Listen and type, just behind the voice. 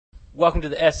Welcome to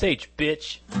the SH,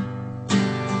 bitch.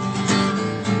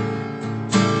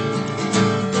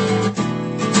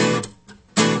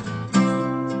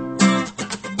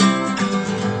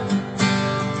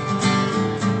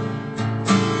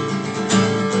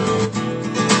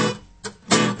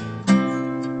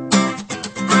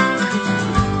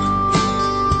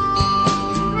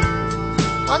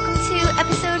 Welcome to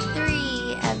episode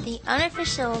 3 of the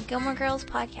unofficial Gilmore Girls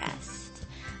podcast.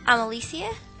 I'm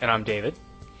Alicia, And I'm David.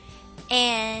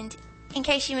 and in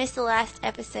case you missed the last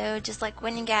episode, just like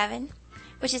Gwen and Gavin,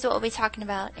 which is what we'll be talking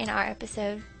about in our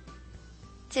episode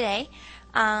today,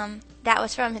 that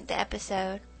was from the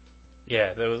episode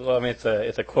Yeah,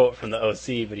 it's a quote from the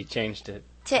OC, but he changed it.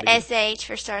 to SH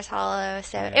for Stars Hollow,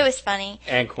 so it was funny.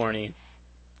 And corny.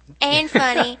 And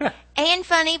funny. And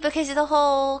funny because of the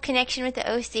whole connection with the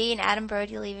OC and Adam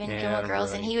Brody leaving Gilmore Adam Girls,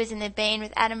 Brody. and he was in the band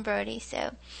with Adam Brody,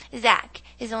 so Zach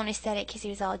is on aesthetic because he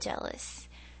was all jealous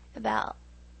about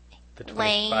The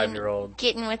Lane 25-year-old.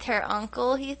 getting with her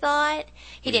uncle, he thought.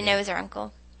 He didn't know it was her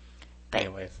uncle. But,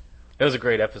 Anyways, it was a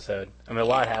great episode. I mean, a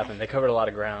lot happened. They covered a lot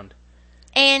of ground.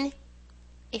 and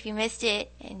if you missed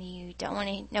it and you don't want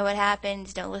to know what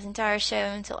happens, don't listen to our show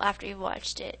until after you've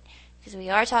watched it. Because we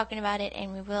are talking about it,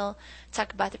 and we will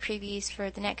talk about the previews for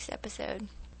the next episode.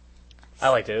 I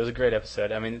liked it. It was a great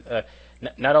episode. I mean,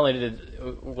 not only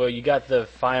you got the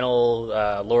final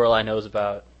Lorelai knows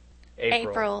about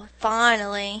April.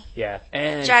 Finally. Yeah.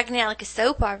 And Dragging it out like a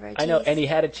soap opera. I know, Jeez. and he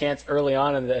had a chance early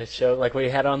on in the show, like when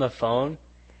he had it on the phone.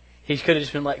 He could have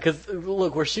just been like, because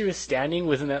look, where she was standing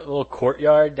was in that little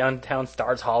courtyard downtown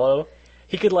Stars Hollow.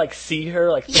 He could like see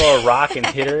her, like throw a rock and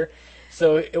hit her.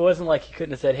 So it wasn't like he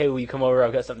couldn't have said, "Hey, will you come over?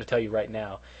 I've got something to tell you right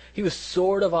now." He was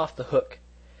sort of off the hook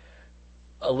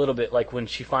a little bit, like when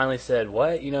she finally said,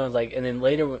 "What?" You know, like, and then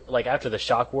later, like after the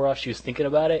shock wore off, she was thinking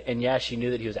about it, and yeah, she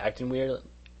knew that he was acting weird,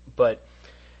 but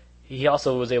he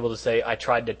also was able to say, I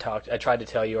tried to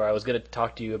tell you, or I was going to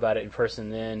talk to you about it in person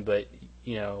then, but,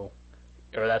 you know,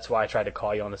 or that's why I tried to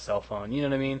call you on the cell phone. You know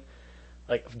what I mean?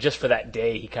 Like, just for that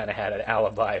day, he kind of had an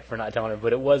alibi for not telling her,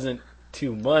 but it wasn't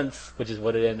 2 months, which is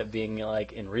what it ended up being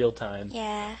like in real time.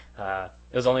 Yeah.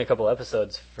 It was only a couple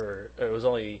episodes it was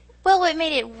only... Well, what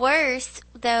made it worse,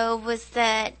 though, was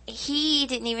that he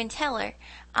didn't even tell her.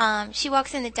 She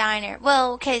walks in the diner.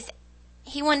 Well, because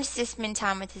he wanted to spend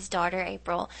time with his daughter,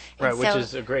 April. And Right, so, which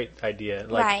is a great idea.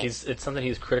 Like, Right. it's something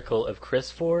he's critical of Chris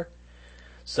for.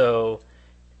 So,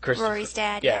 Rory's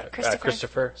dad, yeah,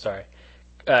 Christopher. Sorry.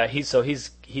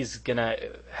 He's gonna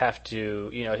have to,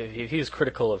 you know, if he was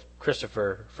critical of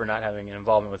Christopher for not having an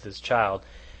involvement with his child,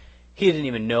 he didn't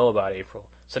even know about April.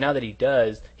 So now that he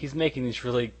does, he's making these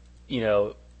really, you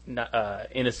know,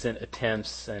 innocent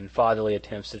attempts and fatherly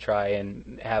attempts to try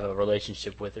and have a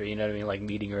relationship with her. You know what I mean? Like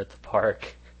meeting her at the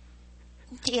park.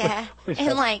 Yeah,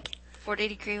 in like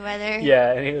 40-degree weather.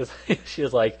 Yeah, and she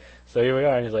was like, so here we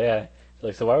are. And he's like, yeah. She's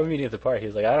like, so why are we meeting at the park?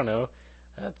 He's like, I don't know.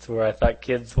 That's where I thought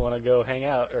kids want to go hang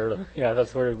out, or yeah,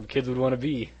 that's where kids would want to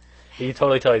be. He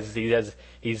totally tells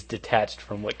he's detached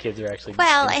from what kids are actually.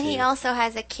 Well, into. and he also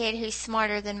has a kid who's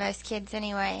smarter than most kids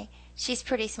anyway. She's a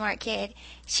pretty smart kid.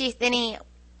 Then he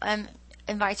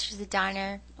invites her to the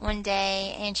diner one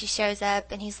day, and she shows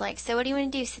up, and he's like, so what do you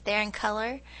want to do, sit there and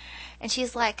color? And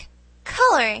she's like,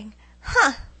 coloring?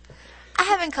 Huh. I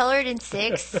haven't colored in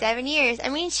 6, 7 years. I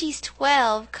mean, she's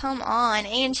 12. Come on.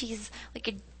 And she's like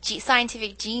a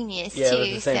scientific genius, yeah, too. but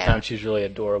at the same time, she's really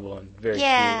adorable and very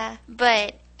yeah,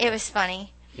 but it was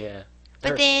funny. cute. Yeah.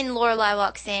 But then Lorelai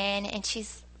walks in, and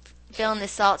she's filling the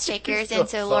salt shakers, and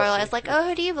so Salt Lorelai's like, shakers. oh,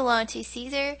 who do you belong to,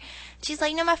 Caesar? She's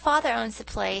like, no, my father owns the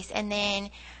place. And then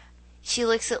she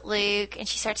looks at Luke, and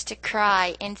she starts to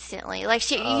cry instantly. Like,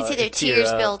 you can see their tear tears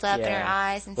up, build up in yeah. her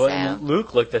eyes, and Well, so... and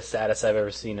Luke looked the saddest I've ever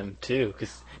seen him too,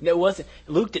 because it wasn't.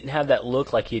 Luke didn't have that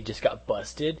look like he had just got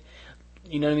busted.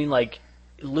 You know what I mean? Like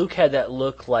Luke had that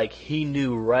look like he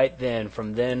knew right then,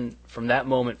 from that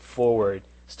moment forward,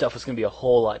 stuff was going to be a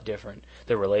whole lot different.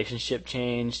 Their relationship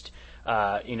changed.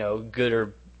 You know,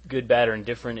 good, bad, or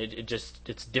indifferent.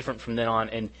 It's different from then on,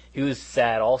 and he was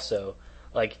sad also.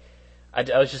 Like. I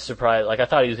was just surprised. Like I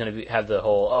thought he was going to have the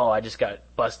whole "oh, I just got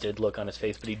busted" look on his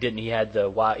face, but he didn't. He had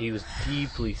he was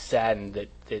deeply saddened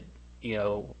that you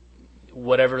know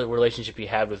whatever relationship he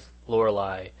had with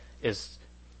Lorelai is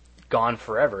gone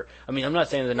forever. I mean, I'm not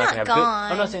saying they're not going to have good.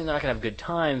 I'm not saying they're not going to have good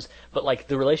times, but like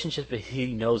the relationship, if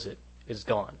he knows it, is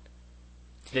gone.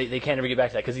 They can't ever get back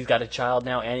to that because he's got a child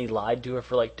now, and he lied to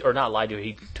her or not lied to her.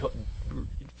 He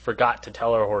forgot to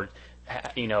tell her, or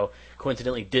you know,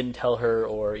 coincidentally didn't tell her,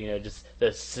 or you know, just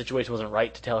the situation wasn't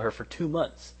right to tell her for 2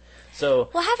 months. So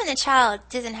Well, having a child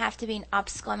doesn't have to be an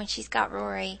obstacle. I mean, she's got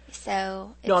Rory,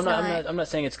 so it's no, I'm not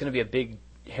saying it's going to be a big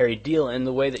hairy deal. And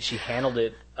the way that she handled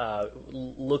it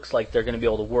looks like they're going to be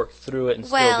able to work through it and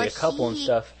still be a couple and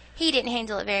stuff. He didn't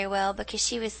handle it very well because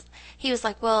he was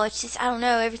like, well, it's just, I don't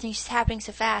know, everything's just happening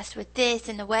so fast with this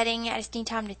and the wedding. I just need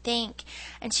time to think.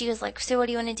 And she was like, so what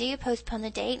do you want to do? Postpone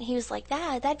the date? And he was like,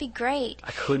 that'd be great.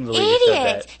 I couldn't believe he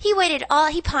said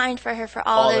that. He pined for her for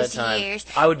all those that time. years.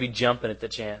 I would be jumping at the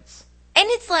chance. And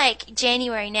it's like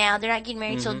January now. They're not getting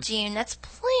married till June. That's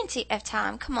plenty of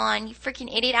time. Come on, you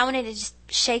freaking idiot. I wanted to just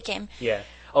shake him. Yeah.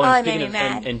 And speaking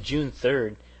of, and June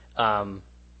 3rd,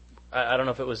 I don't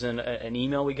know if it was in an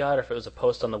email we got or if it was a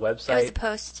post on the website. It was a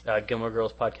post.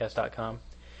 GilmoreGirlsPodcast.com.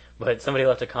 But somebody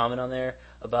left a comment on there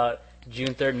about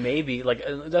June 3rd. Maybe,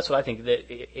 that's what I think, that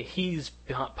he's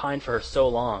pined for her so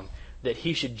long that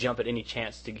he should jump at any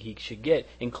chance he should get,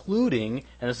 including,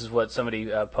 and this is what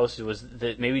somebody posted, was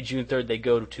that maybe June 3rd they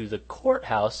go to the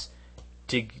courthouse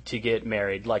to get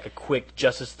married, like a quick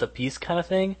justice of the peace kind of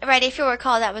thing. Right, if you'll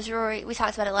recall, that was Rory. We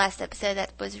talked about it last episode.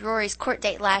 That was Rory's court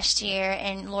date last year,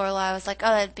 and Lorelai was like, oh,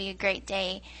 that'd be a great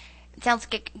day. It sounds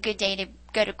like a good day to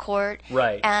go to court.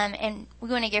 Right. And we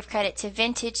want to give credit to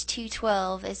Vintage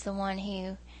 212 is the one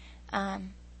who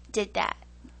did that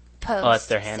post. Oh, that's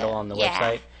their handle on the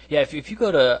website? Yeah, if you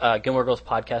go to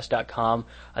GilmoreGirlsPodcast.com,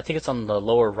 I think it's on the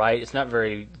lower right. It's not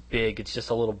very big. It's just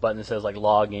a little button that says,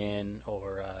 log in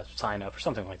or sign up or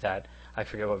something like that. I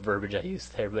forget what verbiage I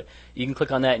used there. But you can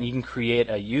click on that, and you can create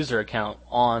a user account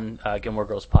on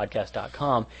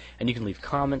GilmoreGirlsPodcast.com, and you can leave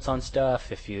comments on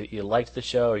stuff. If you liked the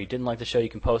show or you didn't like the show, you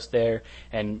can post there,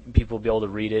 and people will be able to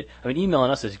read it. I mean, emailing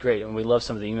us is great, and we love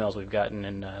some of the emails we've gotten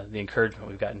and the encouragement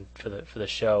we've gotten for the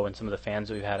show and some of the fans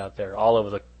that we've had out there all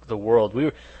over the world.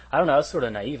 I don't know, I was sort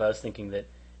of naive. I was thinking that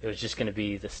it was just going to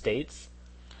be the States.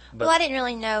 But, well, I didn't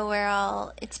really know where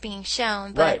all it's being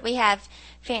shown, but right. We have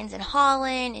fans in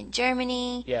Holland and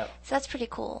Germany. Yeah. So that's pretty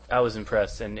cool. I was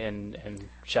impressed, and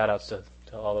shout outs to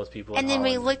all those people. And in then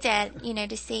Holland. we looked at,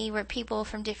 to see where people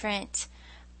from different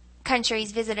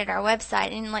countries visited our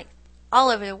website, and all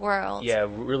over the world. Yeah,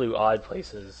 really odd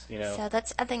places, So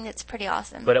I think that's pretty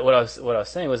awesome. But what I was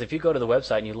saying was, if you go to the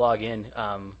website and you log in,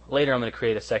 later I'm going to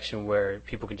create a section where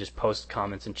people can just post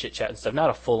comments and chit chat and stuff. Not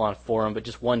a full-on forum, but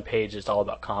just one page that's all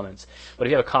about comments. But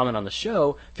if you have a comment on the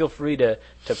show, feel free to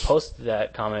post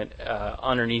that comment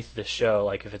underneath the show.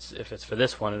 Like if it's for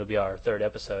this one, it'll be our 3rd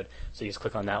episode. So you just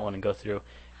click on that one and go through.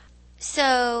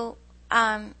 So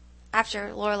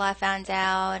after Lorelai finds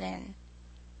out and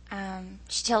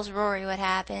she tells Rory what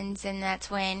happens, and that's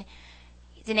when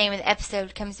the name of the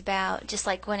episode comes about, just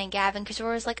like Gwen and Gavin, because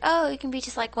Rory's like, oh, you can be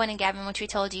just like Gwen and Gavin, which we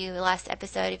told you last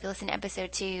episode, if you listen to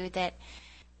episode 2, that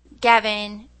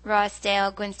Gavin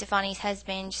Rossdale, Gwen Stefani's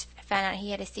husband, just found out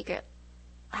he had a secret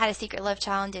love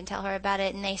child and didn't tell her about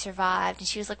it, and they survived. And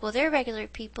she was like, well, they're regular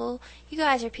people. You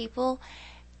guys are people.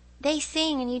 They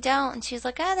sing and you don't. And she was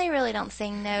like, oh, they really don't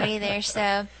sing though either.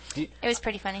 So it was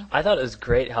pretty funny. I thought it was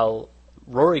great how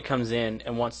Rory comes in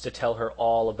and wants to tell her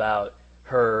all about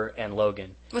her and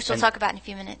Logan. Which we'll talk about in a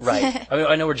few minutes. Right. I mean,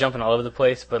 I know we're jumping all over the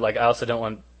place, but I also don't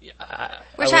want...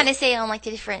 We're trying to say on the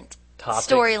different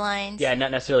storylines. Yeah, not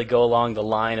necessarily go along the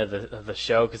line of the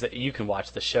show, because you can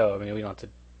watch the show. I mean, we don't have to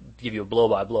give you a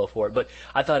blow-by-blow for it. But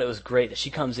I thought it was great that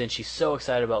she comes in, she's so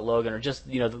excited about Logan, or just,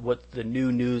 what the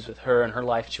new news with her and her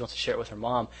life, she wants to share it with her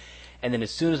mom. And then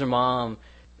as soon as her mom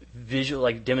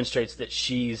demonstrates that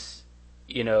she's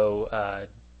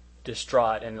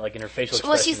distraught and in her facial expression.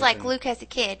 Well, she's like, Luke has a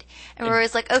kid, and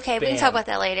Rory's like, okay, we can talk about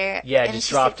that later. Yeah, and just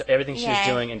dropped everything she was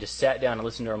doing and just sat down and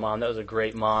listened to her mom. That was a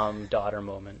great mom-daughter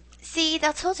moment. See,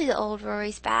 I told you the old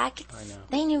Rory's back. I know.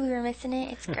 They knew we were missing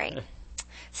it. It's great.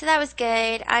 So that was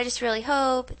good. I just really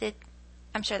hope that,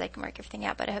 I'm sure they can work everything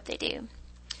out, but I hope they do.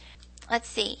 Let's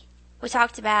see. We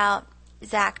talked about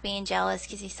Zach being jealous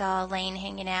because he saw Elaine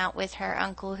hanging out with her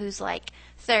uncle who's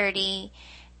 30,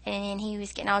 and he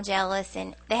was getting all jealous,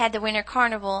 and they had the winter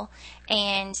carnival,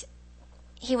 and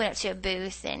he went up to a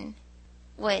booth and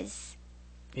was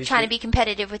trying to be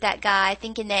competitive with that guy,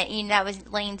 thinking that that was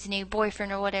Lane's new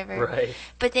boyfriend or whatever. Right.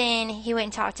 But then he went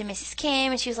and talked to Mrs.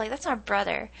 Kim, and she was like, that's my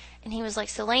brother. And he was like,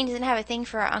 so Lane doesn't have a thing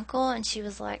for her uncle? And she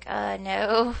was like,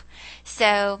 no.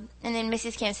 So, and then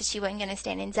Mrs. Kim said she wasn't going to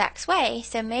stand in Zach's way,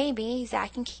 so maybe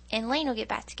Zach and Lane will get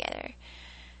back together.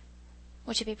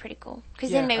 Which would be pretty cool,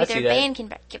 because then maybe their band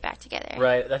can get back together.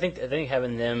 Right. I think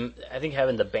having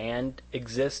having the band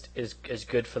exist is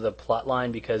good for the plot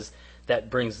line, because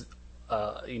that brings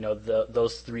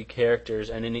those three characters,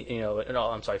 and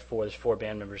there's four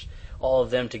band members, all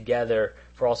of them together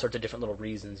for all sorts of different little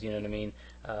reasons. You know what I mean?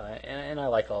 And I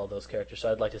like all of those characters,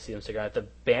 so I'd like to see them stick around. If the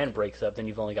band breaks up, then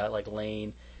you've only got like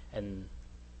Lane, and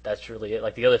that's really it.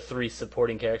 Like the other three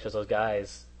supporting characters, those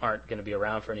guys aren't going to be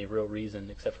around for any real reason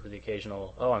except for the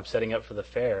occasional, oh, I'm setting up for the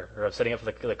fair, or I'm setting up for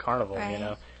the carnival. Right. You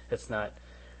know, it's not.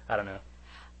 I don't know.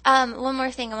 One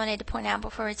more thing I wanted to point out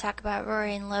before we talk about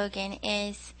Rory and Logan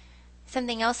is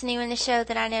something else new in the show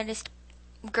that I noticed.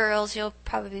 Girls, you'll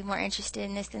probably be more interested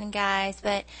in this than guys,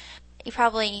 but you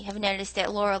probably have noticed that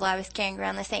Lorelai was carrying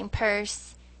around the same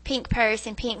pink purse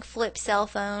and pink flip cell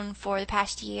phone for the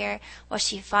past year. Well,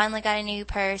 she finally got a new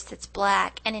purse that's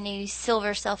black and a new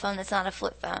silver cell phone that's not a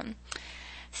flip phone.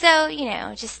 So,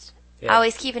 just... Yeah.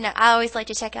 I always like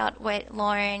to check out what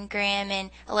Lauren Graham and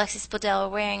Alexis Bledel are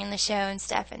wearing in the show and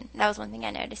stuff, and that was one thing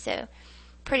I noticed. So,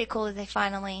 pretty cool that they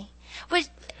finally.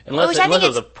 Unless it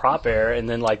was a prop error, and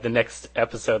then like the next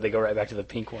episode they go right back to the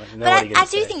pink one. But I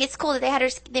do think it's cool that they had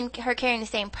her carrying the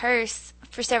same purse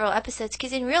for several episodes,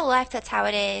 because in real life that's how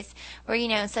it is. Where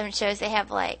in some shows they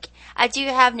have I do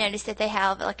have noticed that they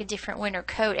have like a different winter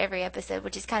coat every episode,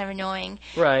 which is kind of annoying.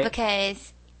 Right.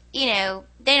 Because they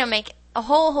don't make a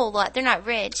whole lot. They're not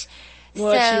rich.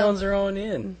 Well, she owns her own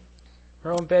inn,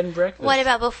 her own bed and breakfast. What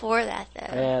about before that,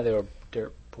 though? Yeah, they were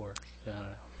dirt poor. I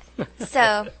don't know.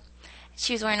 So,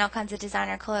 she was wearing all kinds of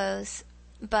designer clothes,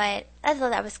 but I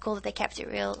thought that was cool that they kept it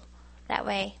real that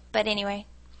way. But anyway.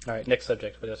 All right, next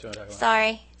subject. What else do you want to talk about?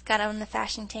 Sorry, got on the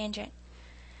fashion tangent.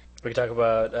 We can talk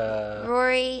about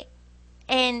Rory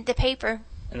and the paper.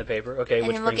 And the paper, okay,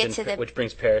 And which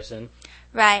brings Paris in.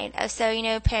 Right.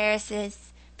 So Paris is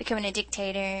becoming a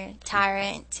dictator,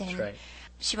 tyrant, and That's right.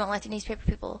 she won't let the newspaper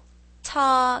people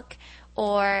talk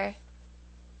or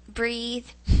breathe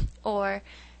or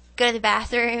go to the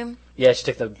bathroom. Yeah, she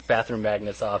took the bathroom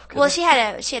magnets off. Well, she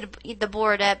had the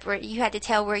board up where you had to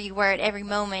tell where you were at every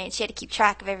moment. She had to keep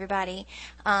track of everybody.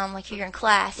 Like if you're in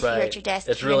class, if you're at your desk,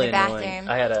 it's if you're really in the annoying.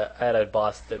 bathroom. I had a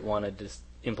boss that wanted to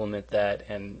implement that,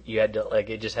 and you had to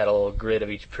it just had a little grid of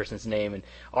each person's name, and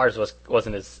ours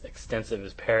wasn't as extensive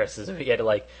as Paris's. You had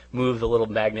to move the little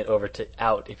magnet over to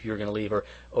out if you were going to leave, or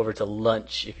over to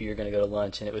lunch if you were going to go to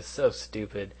lunch, and it was so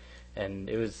stupid, and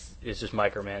it's just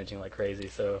micromanaging like crazy.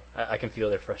 So I can feel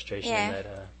their frustration in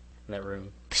that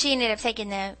room. She ended up taking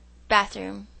the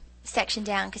bathroom section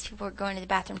down because people were going to the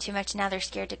bathroom too much. Now they're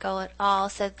scared to go at all.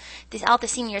 So all the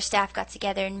senior staff got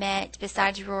together and met.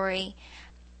 Besides Rory.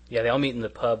 Yeah, they all meet in the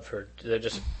pub they're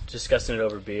just discussing it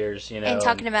over beers, and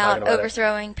talking about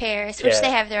overthrowing Paris, which they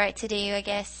have the right to do, I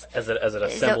guess. As an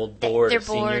assembled board of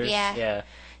board, seniors. yeah.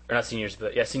 Or not seniors,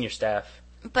 but senior staff.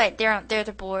 But they're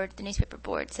the board, the newspaper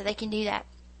board, so they can do that.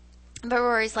 But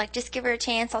Rory's like, just give her a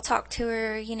chance, I'll talk to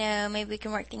her, maybe we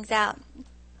can work things out.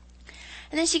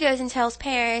 And then she goes and tells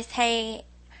Paris, hey,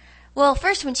 well,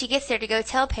 first when she gets there to go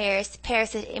tell Paris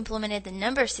had implemented the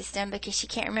number system because she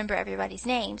can't remember everybody's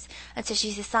names. And so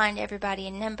she's assigned everybody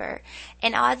a number.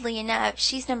 And oddly enough,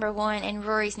 she's number 1 and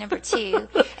Rory's number 2.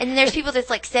 And then there's people that's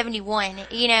 71,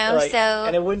 so.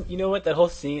 And it wouldn't, that whole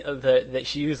scene of that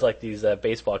she used these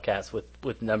baseball caps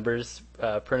with numbers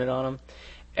printed on them.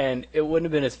 And it wouldn't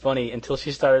have been as funny until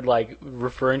she started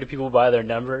referring to people by their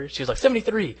number. She was like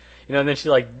 73, and then she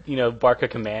bark a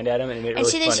command at him, and it made it really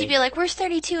funny. And she'd be like, "Where's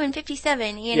 32 and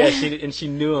 57?" Yeah, she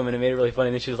knew him, and it made it really funny.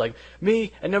 And then she was like,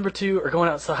 "Me and number 2 are going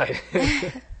outside."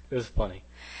 It was funny.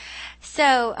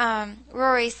 So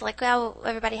Rory's like, well,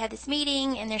 everybody had this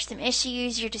meeting, and there's some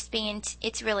issues. You're just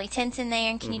it's really tense in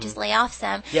there, and can you just lay off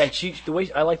some? Yeah,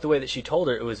 and I like the way that she told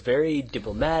her. It was very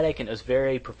diplomatic, and it was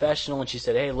very professional. And she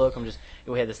said, hey, look,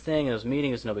 we had this thing, and it was a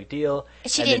meeting, it was no big deal.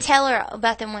 She didn't tell her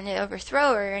about them wanting to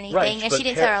overthrow her or anything, right, and she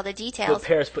didn't tell her all the details. But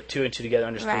Paris put 2 and 2 together,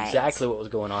 understood exactly what was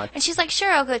going on. And she's like,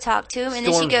 sure, I'll go talk to him. And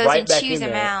then she goes and chews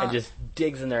him out. And just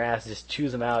digs in their ass, just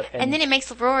chews them out. And then it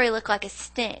makes Rory look like a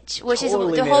snitch, which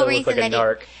totally is the whole reason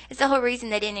it's the whole reason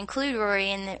they didn't include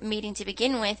Rory in the meeting to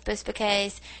begin with, was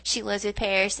because she lives with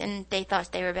Paris and they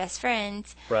thought they were best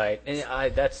friends. Right,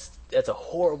 and that's a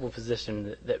horrible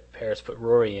position that Paris put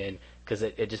Rory in, because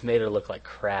it just made her look like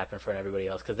crap in front of everybody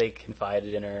else, because they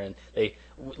confided in her and they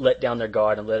let down their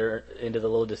guard and let her into the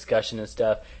little discussion and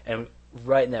stuff, and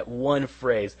right in that one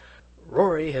phrase,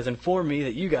 Rory has informed me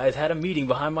that you guys had a meeting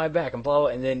behind my back and blah, blah,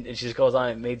 and then she just goes on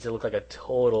and makes it look like a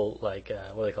total, what do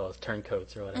they call those,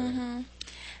 turncoats or whatever. Mm-hmm.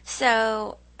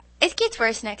 So, it gets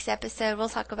worse next episode. We'll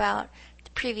talk about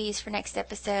the previews for next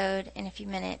episode in a few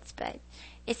minutes, but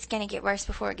it's going to get worse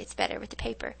before it gets better with the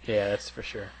paper. Yeah, that's for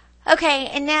sure. Okay,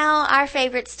 and now our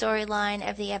favorite storyline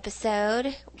of the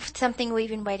episode. Something we've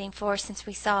been waiting for since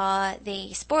we saw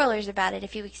the spoilers about it a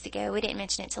few weeks ago. We didn't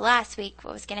mention it till last week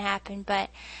what was going to happen, but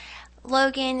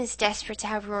Logan is desperate to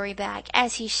have Rory back,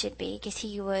 as he should be, because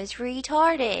he was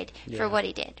retarded for what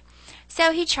he did.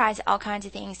 So he tries all kinds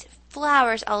of things.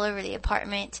 Flowers all over the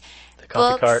apartment. The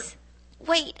coffee cart.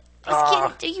 Wait,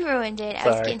 you ruined it. Sorry. I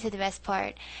was getting to the best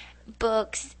part.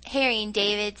 Books, Harry and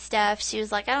David stuff. She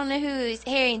was like, I don't know who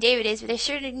Harry and David is, but they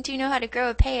sure do know how to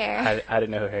grow a pear. I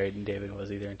didn't know who Harry and David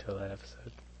was either until that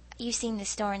episode. You've seen the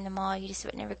store in the mall. You just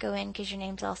would never go in because your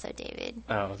name's also David.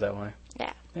 Oh, is that why?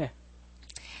 Yeah. Yeah.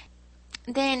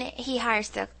 Then he hires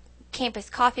the campus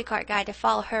coffee cart guy to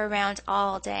follow her around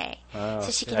all day, so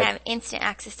she can have instant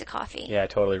access to coffee. Yeah, I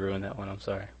totally ruined that one. I'm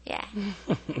sorry. Yeah.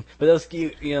 But that was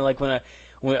cute. You know, like when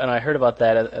I heard about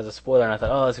that as a spoiler, and I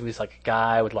thought, oh, it's gonna be like a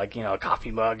guy with like a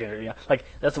coffee mug, and like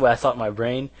that's the way I saw it in my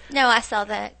brain. No, I saw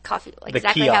the coffee The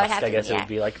exactly kiosk, how it happened. I guess it would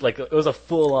be like it was a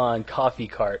full-on coffee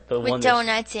cart, the with one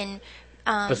donuts and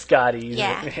biscottis,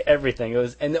 yeah. everything. It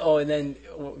was, and then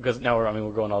because now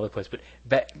we're going all over the place. But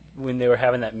back when they were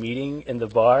having that meeting in the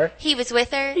bar, he was with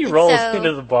her. he rolls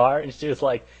into the bar, and she was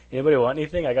like, "Anybody want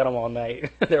anything? I got them all night."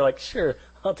 They're like, "Sure,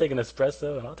 I'll take an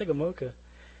espresso and I'll take a mocha."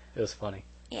 It was funny.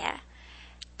 Yeah.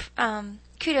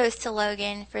 Kudos to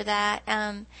Logan for that.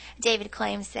 David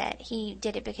claims that he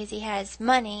did it because he has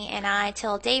money, and I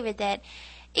tell David that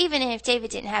even if David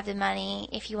didn't have the money,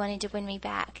 if he wanted to win me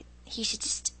back, he should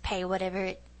just pay whatever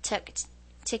it took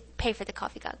to pay for the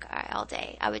coffee guy all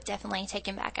day. I would definitely take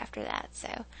him back after that.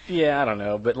 So yeah, I don't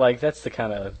know, but like that's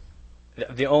the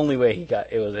only way he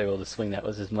was able to swing that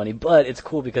was his money. But it's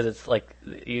cool because it's like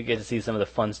you get to see some of the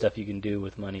fun stuff you can do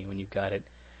with money when you've got it.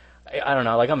 I don't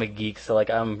know, like I'm a geek, so like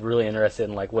I'm really interested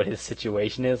in like what his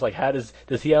situation is. Like how does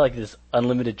he have like this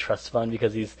unlimited trust fund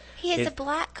because he has a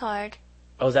black card.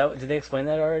 Oh, did they explain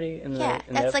that already?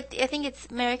 That's like, I think it's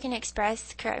American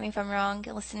Express, correct me if I'm wrong,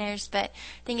 listeners, but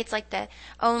I think it's like the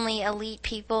only elite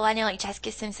people. I know like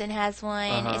Jessica Simpson has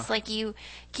one. It's like you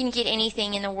can get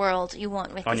anything in the world you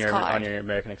want with this card. On your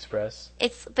American Express?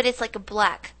 It's like a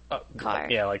black card.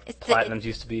 Yeah, like Platinums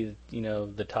used to be,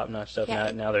 the top-notch stuff.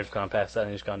 Yeah, now they've gone past that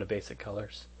and just gone to basic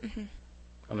colors. Mm-hmm.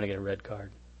 I'm going to get a red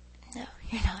card. No,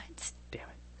 you're not. Damn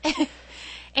it.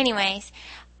 Anyways,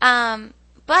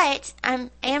 but I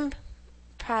am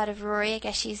proud of Rory. I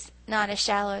guess she's not as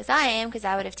shallow as I am because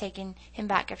I would have taken him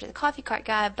back after the coffee cart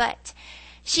guy, but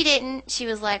she didn't. She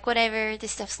was like, whatever,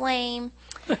 this stuff's lame.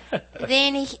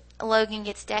 Then Logan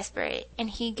gets desperate, and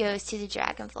he goes to the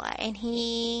Dragonfly, and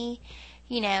he,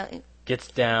 gets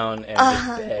down and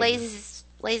just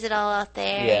lays it all out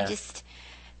there and just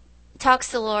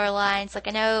talks to Lorelai, and it's like,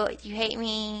 I know you hate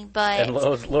me, but... And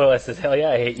Lorelai says, hell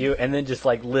yeah, I hate you, and then just,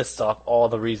 like, lists off all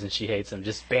the reasons she hates him.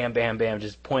 Just bam, bam, bam,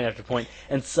 just point after point.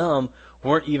 And some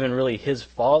weren't even really his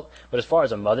fault, but as far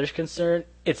as a mother's concerned,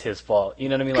 it's his fault. You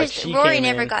know what I mean? Like, she Rory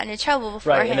never got into trouble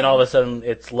before right, him. And then all of a sudden,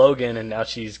 it's Logan, and now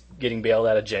she's getting bailed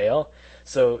out of jail.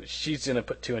 So she's going to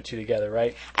put two and two together,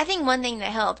 right? I think one thing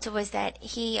that helped was that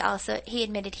he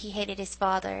admitted he hated his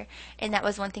father, and that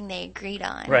was one thing they agreed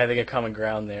on. Right, they get common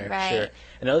ground there. Right. Sure.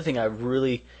 Another thing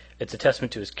it's a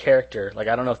testament to his character. Like,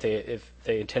 I don't know if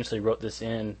they intentionally wrote this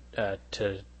in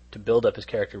to build up his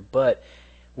character, but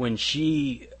when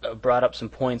she brought up some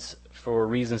points for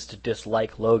reasons to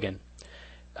dislike Logan,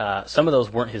 some of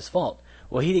those weren't his fault.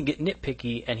 Well, he didn't get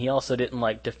nitpicky, and he also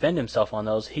didn't defend himself on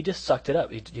those. He just sucked it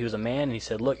up. He was a man, and he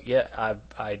said, "Look, yeah,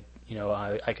 I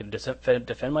could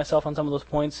defend myself on some of those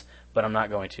points, but I'm not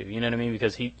going to." You know what I mean?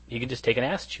 Because he could just take an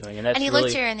ass chewing, and he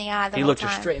looked her in the eye the whole time. He looked her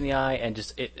straight in the eye,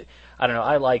 and I don't know.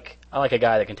 I like a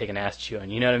guy that can take an ass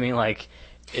chewing. You know what I mean? Like,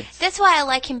 that's why I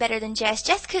like him better than Jess.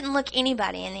 Jess couldn't look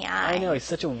anybody in the eye. I know, he's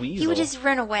such a weasel. He would just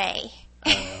run away.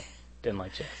 I don't know. Didn't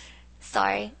like Jess.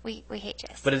 Sorry, we hate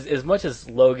Jess. But as much as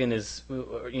Logan is,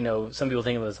 some people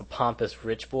think of him as a pompous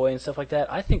rich boy and stuff like that,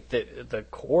 I think that the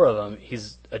core of him,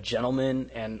 he's a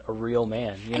gentleman and a real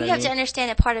man. You have to understand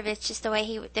that part of it's just the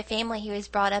way the family he was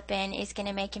brought up in is going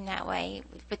to make him that way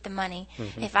with the money.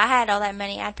 Mm-hmm. If I had all that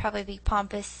money, I'd probably be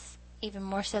pompous even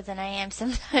more so than I am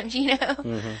sometimes,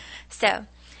 Mm-hmm. So,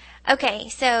 okay,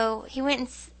 so he went and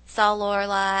saw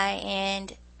Lorelai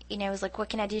and, was like, what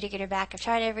can I do to get her back? I've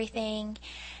tried everything.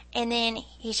 And then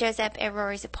he shows up at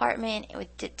Rory's apartment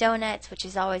with donuts, which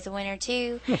is always a winner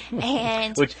too.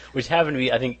 And which happened to be,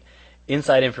 I think,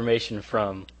 inside information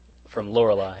from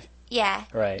Lorelai. Yeah.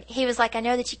 Right. He was like, I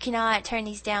know that you cannot turn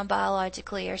these down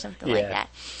biologically or something like that.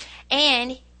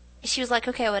 And she was like,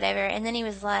 okay, whatever. And then he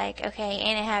was like, okay,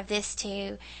 and I have this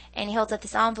too. And he holds up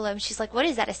this envelope. And she's like, what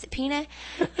is that, a subpoena?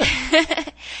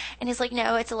 And he's like,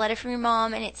 no, it's a letter from your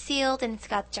mom, and it's sealed, and it's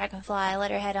got the Dragonfly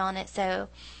letterhead on it, so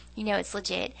you know it's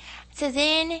legit. So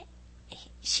then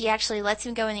she actually lets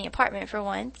him go in the apartment for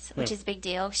once, which is a big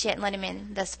deal. She hadn't let him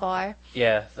in thus far.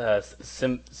 Yeah,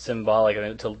 symbolic. I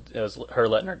mean, it was her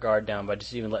letting her guard down by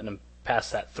just even letting him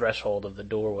pass that threshold of the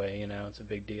doorway. You know, it's a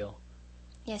big deal.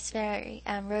 Yes, very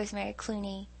Rosemary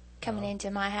Clooney coming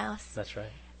into my house. That's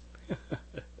right.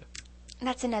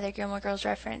 That's another Gilmore Girls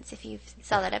reference if you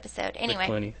saw that episode. Anyway.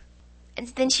 The Clooney. And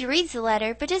then she reads the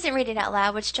letter, but doesn't read it out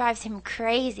loud, which drives him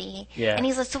crazy. Yeah. And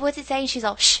he's like, so what's it say? And she's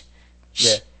all, shh.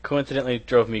 Yeah, coincidentally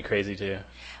drove me crazy too.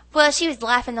 Well, she was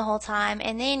laughing the whole time,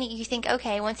 and then you think,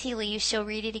 okay, once he leaves, she'll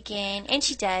read it again, and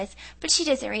she does, but she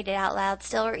doesn't read it out loud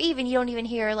still, or even, you don't even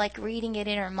hear her, like, reading it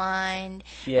in her mind,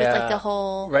 with, like, the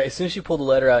whole... Right, as soon as she pulled the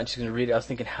letter out and she's going to read it, I was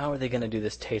thinking, how are they going to do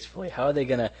this tastefully? How are they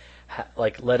going to,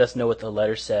 like, let us know what the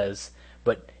letter says,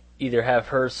 but either have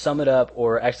her sum it up,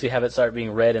 or actually have it start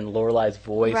being read in Lorelai's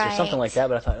voice, or something like that,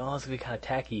 but I thought, oh, it's going to be kind of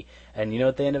tacky, and you know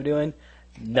what they end up doing?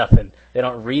 Nothing. They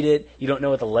don't read it. You don't know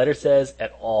what the letter says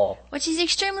at all. Which is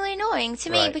extremely annoying to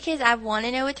me because I want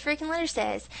to know what the freaking letter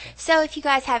says. So if you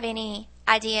guys have any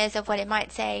ideas of what it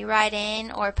might say, write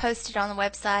in or post it on the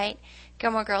website,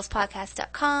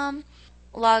 GilmoreGirlsPodcast.com.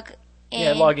 Log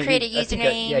in, create a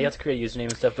username. You have to create a username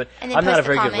and stuff, but I'm not a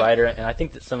very good writer, and I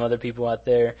think that some other people out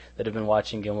there that have been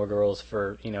watching Gilmore Girls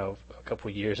for, a couple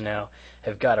of years now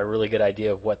have got a really good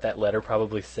idea of what that letter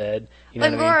probably said. You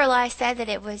know what I mean? Lorelai said that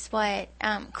it was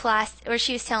or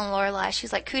she was telling Lorelai, she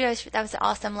was like, kudos, that was an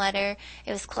awesome letter.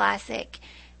 It was classic.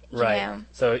 Right. You know.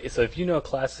 So if you know a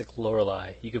classic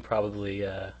Lorelai, you could probably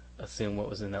assume what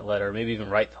was in that letter, or maybe even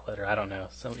write the letter. I don't know.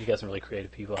 Some of you guys are really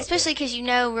creative people. Especially because you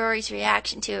know Rory's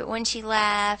reaction to it when she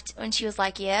laughed, when she was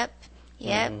like, "Yep."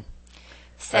 Mm-hmm.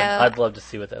 So I'd love to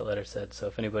see what that letter said. So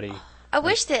if anybody, I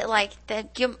wish that like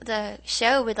the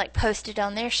show would like post it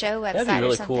on their show website. That'd be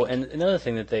really or something. cool. And another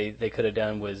thing that they could have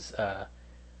done was, I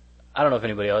don't know if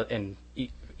anybody else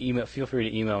email. Feel free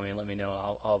to email me and let me know.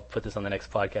 I'll put this on the next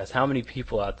podcast. How many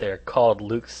people out there called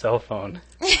Luke's cell phone?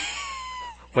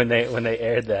 When they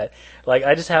aired that, like,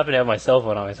 I just happened to have my cell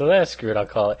phone on me, so screw it, I'll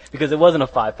call it, because it wasn't a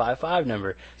 555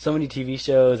 number. So many TV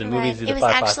shows and movies do the 555.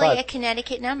 It was actually a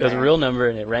Connecticut number. It was a real number,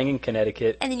 and it rang in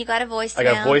Connecticut. And then you got a voicemail. I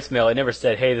got a voicemail. It never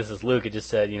said, "Hey, this is Luke." It just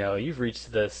said, you've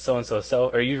reached the so and so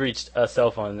cell, or you've reached a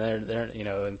cell phone. And they're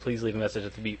and please leave a message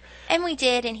at the beep. And we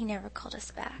did, and he never called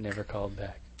us back. Never called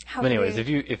back. How but anyways,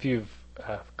 rude. if you've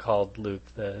called Luke,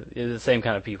 the same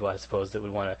kind of people, I suppose, that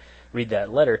would want to read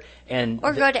that letter,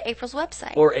 or go to April's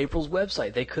website. Or April's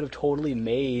website. They could have totally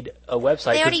made a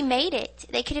website. They already made it.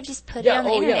 They could have just put it on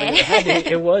the internet.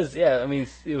 Yeah, it was. Yeah, I mean,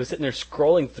 it was sitting there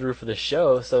scrolling through for the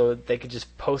show, so they could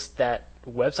just post that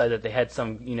website that they had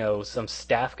some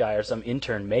staff guy or some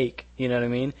intern make. You know what I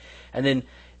mean? And then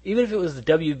even if it was the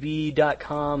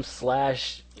WB.com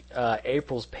 /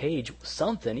 April's page,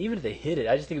 something. Even if they hid it,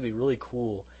 I just think it'd be really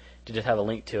cool to just have a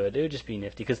link to it. It would just be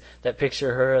nifty, because that picture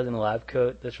of her in the lab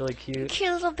coat, that's really cute.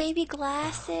 Cute little baby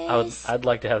glasses. I'd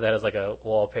like to have that as like a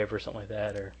wallpaper or something like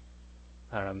that, or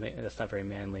I don't know, that's not very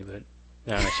manly, but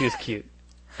I don't know, she was cute.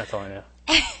 That's all I know.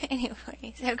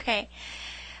 Anyways, okay.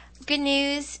 Good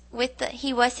news,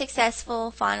 he was successful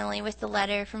finally with the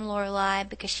letter from Lorelai,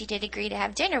 because she did agree to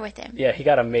have dinner with him. Yeah, he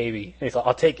got a maybe. And he's like,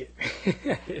 I'll take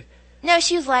it. No,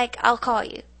 she was like, I'll call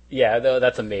you. Yeah,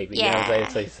 that's a maybe. Yeah. You know what I'm saying?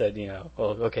 So he said,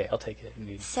 well, okay, I'll take it. And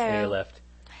he left.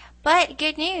 But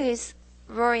good news,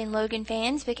 Rory and Logan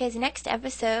fans, because next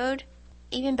episode,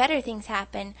 even better things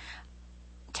happen.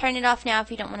 Turn it off now if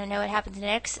you don't want to know what happens in the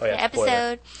next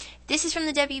episode. This is from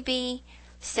the WB,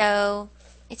 so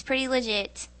it's pretty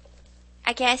legit.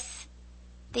 I guess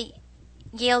the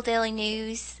Yale Daily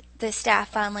News, the staff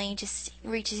finally just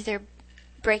reaches their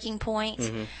breaking point,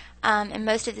 and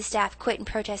most of the staff quit and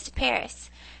protested Paris.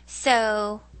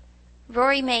 So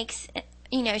Rory makes,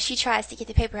 she tries to get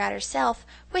the paper out herself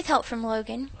with help from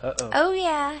Logan. Uh-oh. Oh,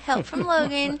 yeah, help from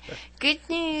Logan. Good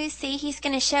news. See, he's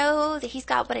going to show that he's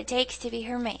got what it takes to be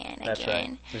her man again. That's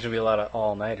right. There's going to be a lot of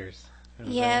all-nighters.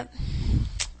 Yep.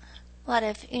 A lot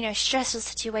of, stressful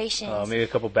situations. Oh, maybe a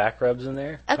couple back rubs in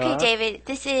there? Okay, David,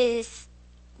 this is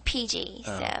PG,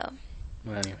 so.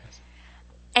 Well, anyways.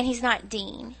 And he's not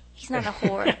Dean. He's not a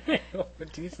whore.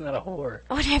 He's not a whore.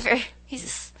 Whatever.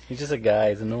 He's just a guy.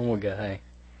 He's a normal guy.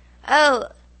 Oh,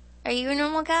 are you a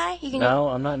normal guy? No,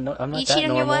 I'm not. No, I'm not you that cheat on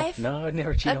normal. your wife? No, I'd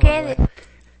never cheat on my wife.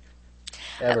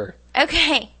 Ever.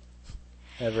 Okay.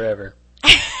 Ever.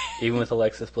 Even with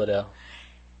Alexis Bledel.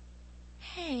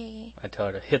 Hey. I tell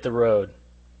her to hit the road.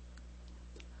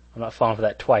 I'm not falling for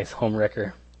that twice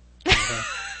homewrecker.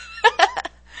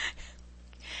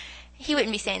 He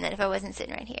wouldn't be saying that if I wasn't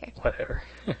sitting right here. Whatever.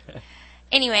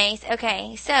 Anyways,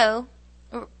 okay, so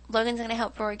Logan's going to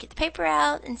help Rory get the paper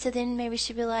out, and so then maybe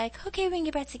she'll be like, okay, we can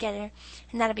get back together,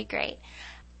 and that'll be great.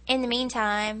 In the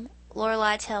meantime,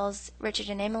 Lorelai tells Richard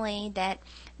and Emily that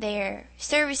their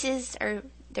services or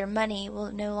their money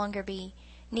will no longer be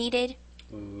needed.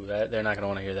 Ooh, they're not going to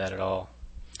want to hear that at all.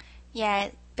 Yeah,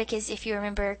 because if you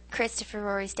remember, Christopher,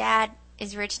 Rory's dad,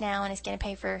 is rich now and is going to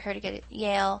pay for her to go to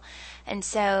Yale, and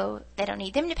so they don't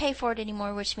need them to pay for it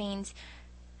anymore, which means,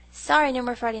 sorry, no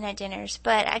more Friday night dinners.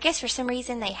 But I guess for some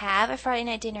reason they have a Friday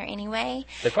night dinner anyway.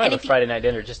 They probably have a Friday night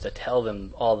dinner just to tell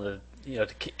them all the, to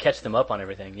catch them up on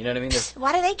everything. You know what I mean?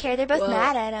 Why do they care? They're both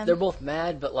mad at him. They're both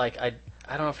mad, but like I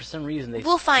don't know, for some reason they...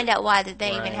 We'll find out why that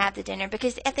they Right. even have the dinner,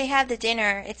 because if they have the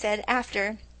dinner, it said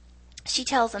after, she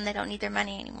tells them they don't need their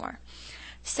money anymore.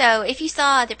 So if you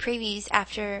saw the previews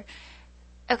after...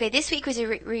 Okay, this week was a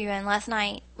rerun. Last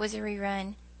night was a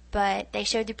rerun, but they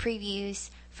showed the previews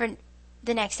for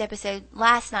the next episode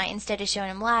last night instead of showing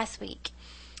them last week,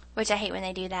 which I hate when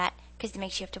they do that because it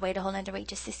makes you have to wait a whole nother week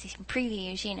just to see some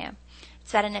previews,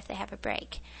 It's bad enough they have a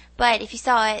break. But if you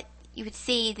saw it, you would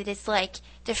see that it's like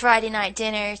the Friday night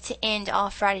dinner to end all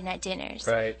Friday night dinners.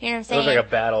 Right. You know what I'm saying? It looks like a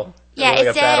battle. Yeah, it it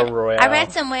looks like said, a battle royale. I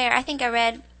read somewhere, I think I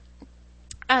read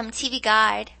TV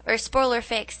Guide, or Spoiler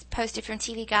Fix posted from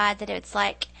TV Guide that it's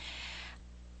like,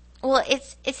 well,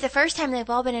 it's the first time they've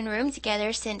all been in a room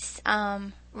together since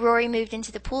Rory moved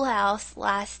into the pool house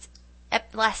last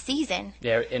season.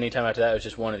 Yeah, anytime after that it was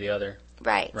just one or the other.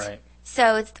 Right. Right.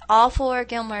 So it's all four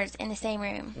Gilmores in the same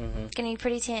room. Mm-hmm. It's going to be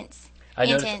pretty tense. I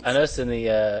noticed in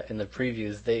the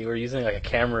previews they were using like a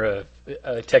camera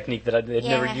technique that they'd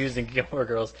never used in Gilmore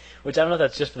Girls, which I don't know if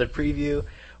that's just for the preview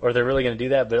or they're really going to do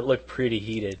that, but it looked pretty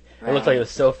heated. Right. It looked like it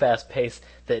was so fast paced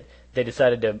that they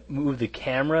decided to move the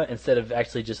camera instead of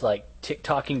actually just like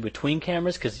tick-tocking between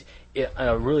cameras, because in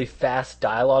a really fast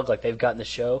dialogue like they've got in the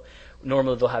show,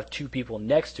 normally they'll have two people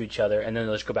next to each other and then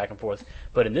they'll just go back and forth.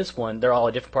 But in this one, they're all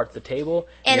at different parts of the table.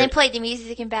 And they played the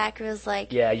music in back. It was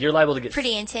like, yeah, you're liable to get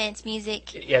pretty intense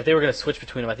music. Yeah, if they were going to switch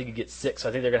between them, I think you'd get sick. So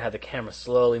I think they're going to have the camera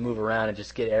slowly move around and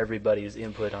just get everybody's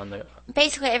input on the...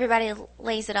 Basically, everybody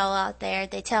lays it all out there.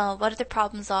 They tell what the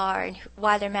problems are and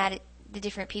why they're mad at the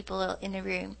different people in the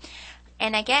room.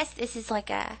 And I guess this is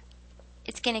like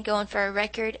it's going to go on for a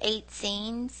record 8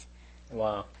 scenes.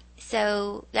 Wow.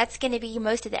 So that's going to be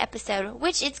most of the episode,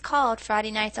 which it's called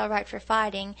Friday Night's All Right for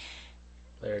Fighting,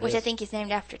 which I think is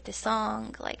named after the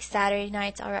song, like Saturday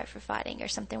Night's All Right for Fighting or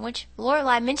something, which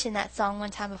Lorelai mentioned that song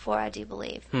one time before, I do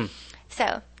believe.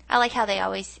 So I like how they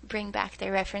always bring back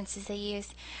their references they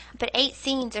use. But 8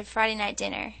 scenes of Friday Night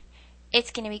Dinner.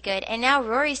 It's going to be good. And now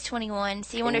Rory's 21,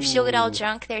 so you wonder if she'll get all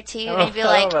drunk there too and be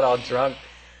like... I don't get all drunk.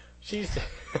 She's...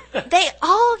 They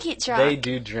all get drunk. They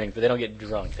do drink, but they don't get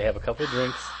drunk. They have a couple of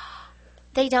drinks.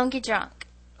 They don't get drunk.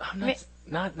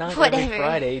 Not Whatever. every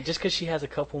Friday, just because she has a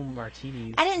couple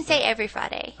martinis. I didn't say every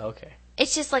Friday. Okay.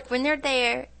 It's just like when they're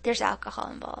there, there's alcohol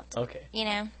involved. Okay.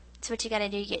 It's what you got to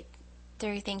do to get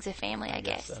through things with family, I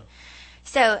guess.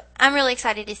 So I'm really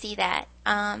excited to see that.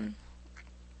 And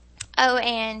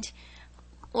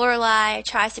Lorelai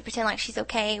tries to pretend like she's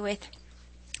okay with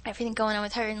everything going on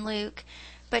with her and Luke,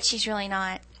 but she's really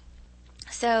not.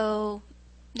 So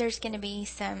there's going to be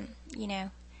some,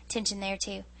 tension there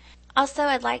too. Also,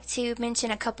 I'd like to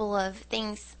mention a couple of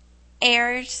things,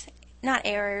 errors,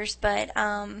 but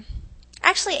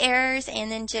actually errors,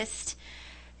 and then just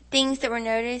things that were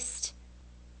noticed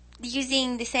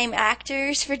using the same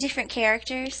actors for different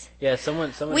characters. Yeah,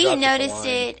 someone we noticed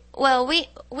it. Well,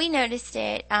 we noticed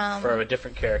it for a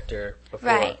different character before.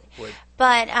 Right.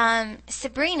 But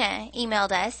Sabrina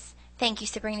emailed us. Thank you,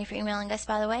 Sabrina, for emailing us,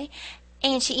 by the way.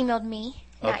 And she emailed me,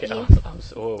 not you.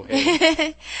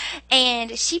 Okay.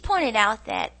 And she pointed out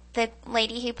that the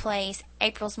lady who plays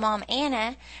April's mom,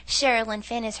 Anna, Sherilyn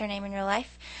Finn is her name in real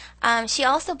life. She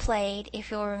also played, if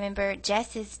you'll remember,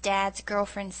 Jess's dad's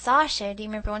girlfriend, Sasha. Do you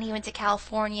remember when he went to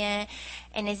California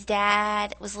and his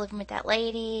dad was living with that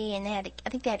lady and I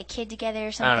think they had a kid together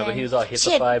or something? I don't know, but he was all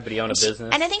hippified, but he owned a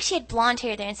business. And I think she had blonde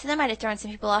hair there, and so that might have thrown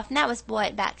some people off. And that was,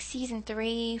 back season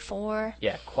 3, 4?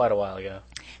 Yeah, quite a while ago.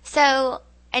 So...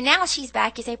 And now she's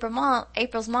back as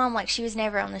April's mom, like she was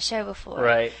never on the show before.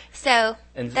 Right. So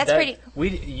that's pretty.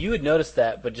 You had noticed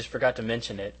that, but just forgot to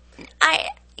mention it. I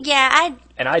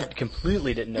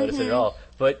completely didn't notice it at all.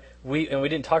 But we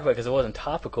didn't talk about it because it wasn't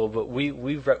topical. But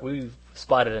we've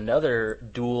spotted another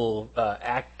dual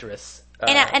actress.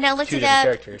 And I looked it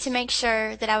up to make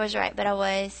sure that I was right, but I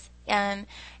was.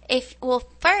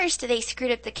 First they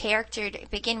screwed up the character to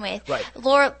begin with. Right.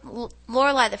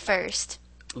 Lorelai the First.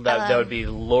 That would be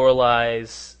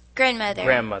Lorelai's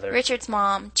grandmother. Richard's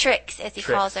mom, Trix, as he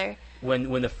calls her.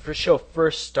 When the show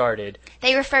first started,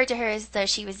 they referred to her as though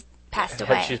she was passed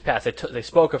away. She was passed. They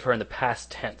spoke of her in the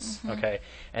past tense. Mm-hmm. Okay,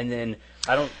 and then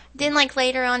Then, like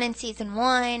later on in season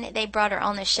 1, they brought her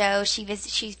on the show. She was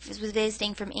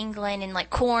visiting from England, and like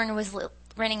Korn was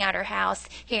renting out her house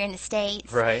here in the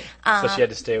States. Right. So she had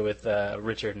to stay with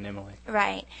Richard and Emily.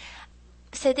 Right.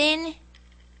 So then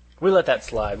we let that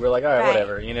slide. We're like, all right,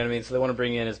 whatever. You know what I mean? So they want to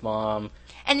bring in his mom.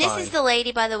 And this is the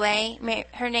lady, by the way.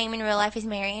 Her name in real life is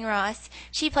Marion Ross.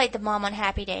 She played the mom on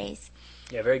Happy Days.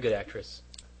 Yeah, very good actress.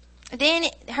 Then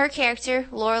her character,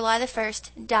 Lorelai the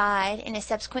First, died in a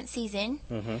subsequent season.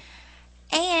 Mm-hmm.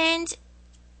 And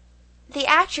the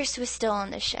actress was still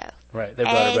on the show. Right, they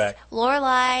brought her back.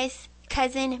 Lorelai's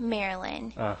cousin,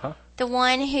 Marilyn. Uh-huh. The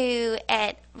one who,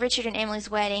 at Richard and Emily's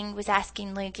wedding, was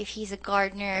asking Luke if he's a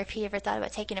gardener, if he ever thought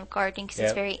about taking up gardening, because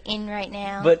it's very in right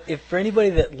now. But if for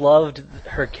anybody that loved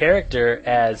her character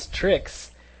as Trix...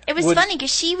 It was funny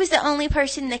because she was the only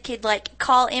person that could, like,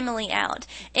 call Emily out.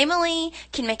 Emily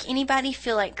can make anybody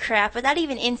feel like crap without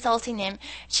even insulting them.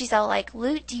 She's all like,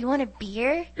 Luke, do you want a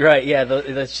beer? Right,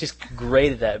 yeah, she's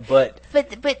great at that, But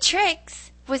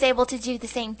Trix was able to do the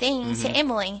same thing to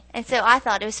Emily. And so I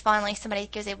thought it was finally somebody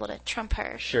that was able to trump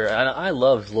her. Sure, and I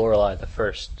loved Lorelai, the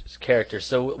first character.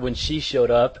 So when she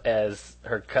showed up as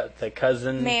her the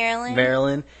cousin,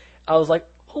 Marilyn, I was like,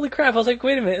 holy crap, I was like,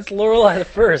 wait a minute, it's Lorelai the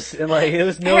First, and like, there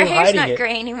was no hiding it. Her hair's not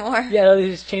gray anymore. Yeah, no, they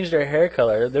just changed her hair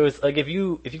color. There was, like, if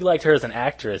you liked her as an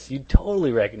actress, you'd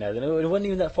totally recognize it. It wasn't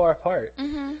even that far apart.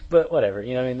 Mm-hmm. But whatever,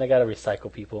 you know what I mean? They gotta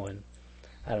recycle people, and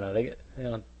I don't know, they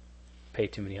don't pay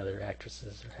too many other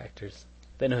actresses or actors.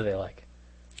 They know who they like.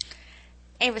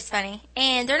 It was funny.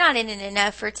 And they're not in it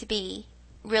enough for it to be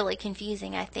really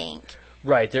confusing, I think.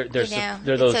 Right, they're those...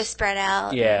 so spread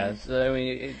out. Yeah, so, I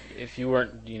mean, if you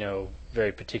weren't,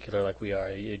 very particular like we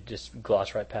are, you just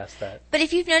gloss right past that. But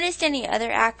if you've noticed any other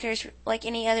actors, like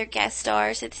any other guest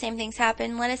stars, that the same things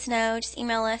happen, let us know. Just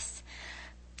email us.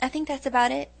 I think that's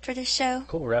about it for this show.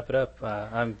 Cool, wrap it up.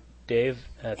 I'm Dave.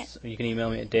 You can email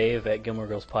me at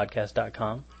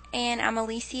dave@gilmoregirlspodcast.com. And I'm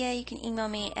Alicia. You can email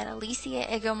me at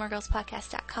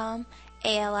alicia@gilmoregirlspodcast.com,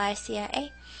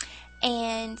 ALICIA.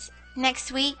 And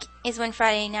next week is when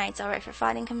Friday Night's Alright for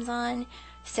Fighting comes on,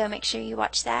 so make sure you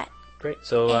watch that. Great.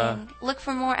 So and look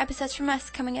for more episodes from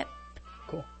us coming up.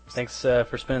 Cool. Thanks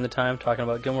for spending the time talking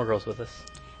about Gilmore Girls with us.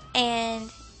 And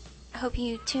I hope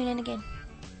you tune in again.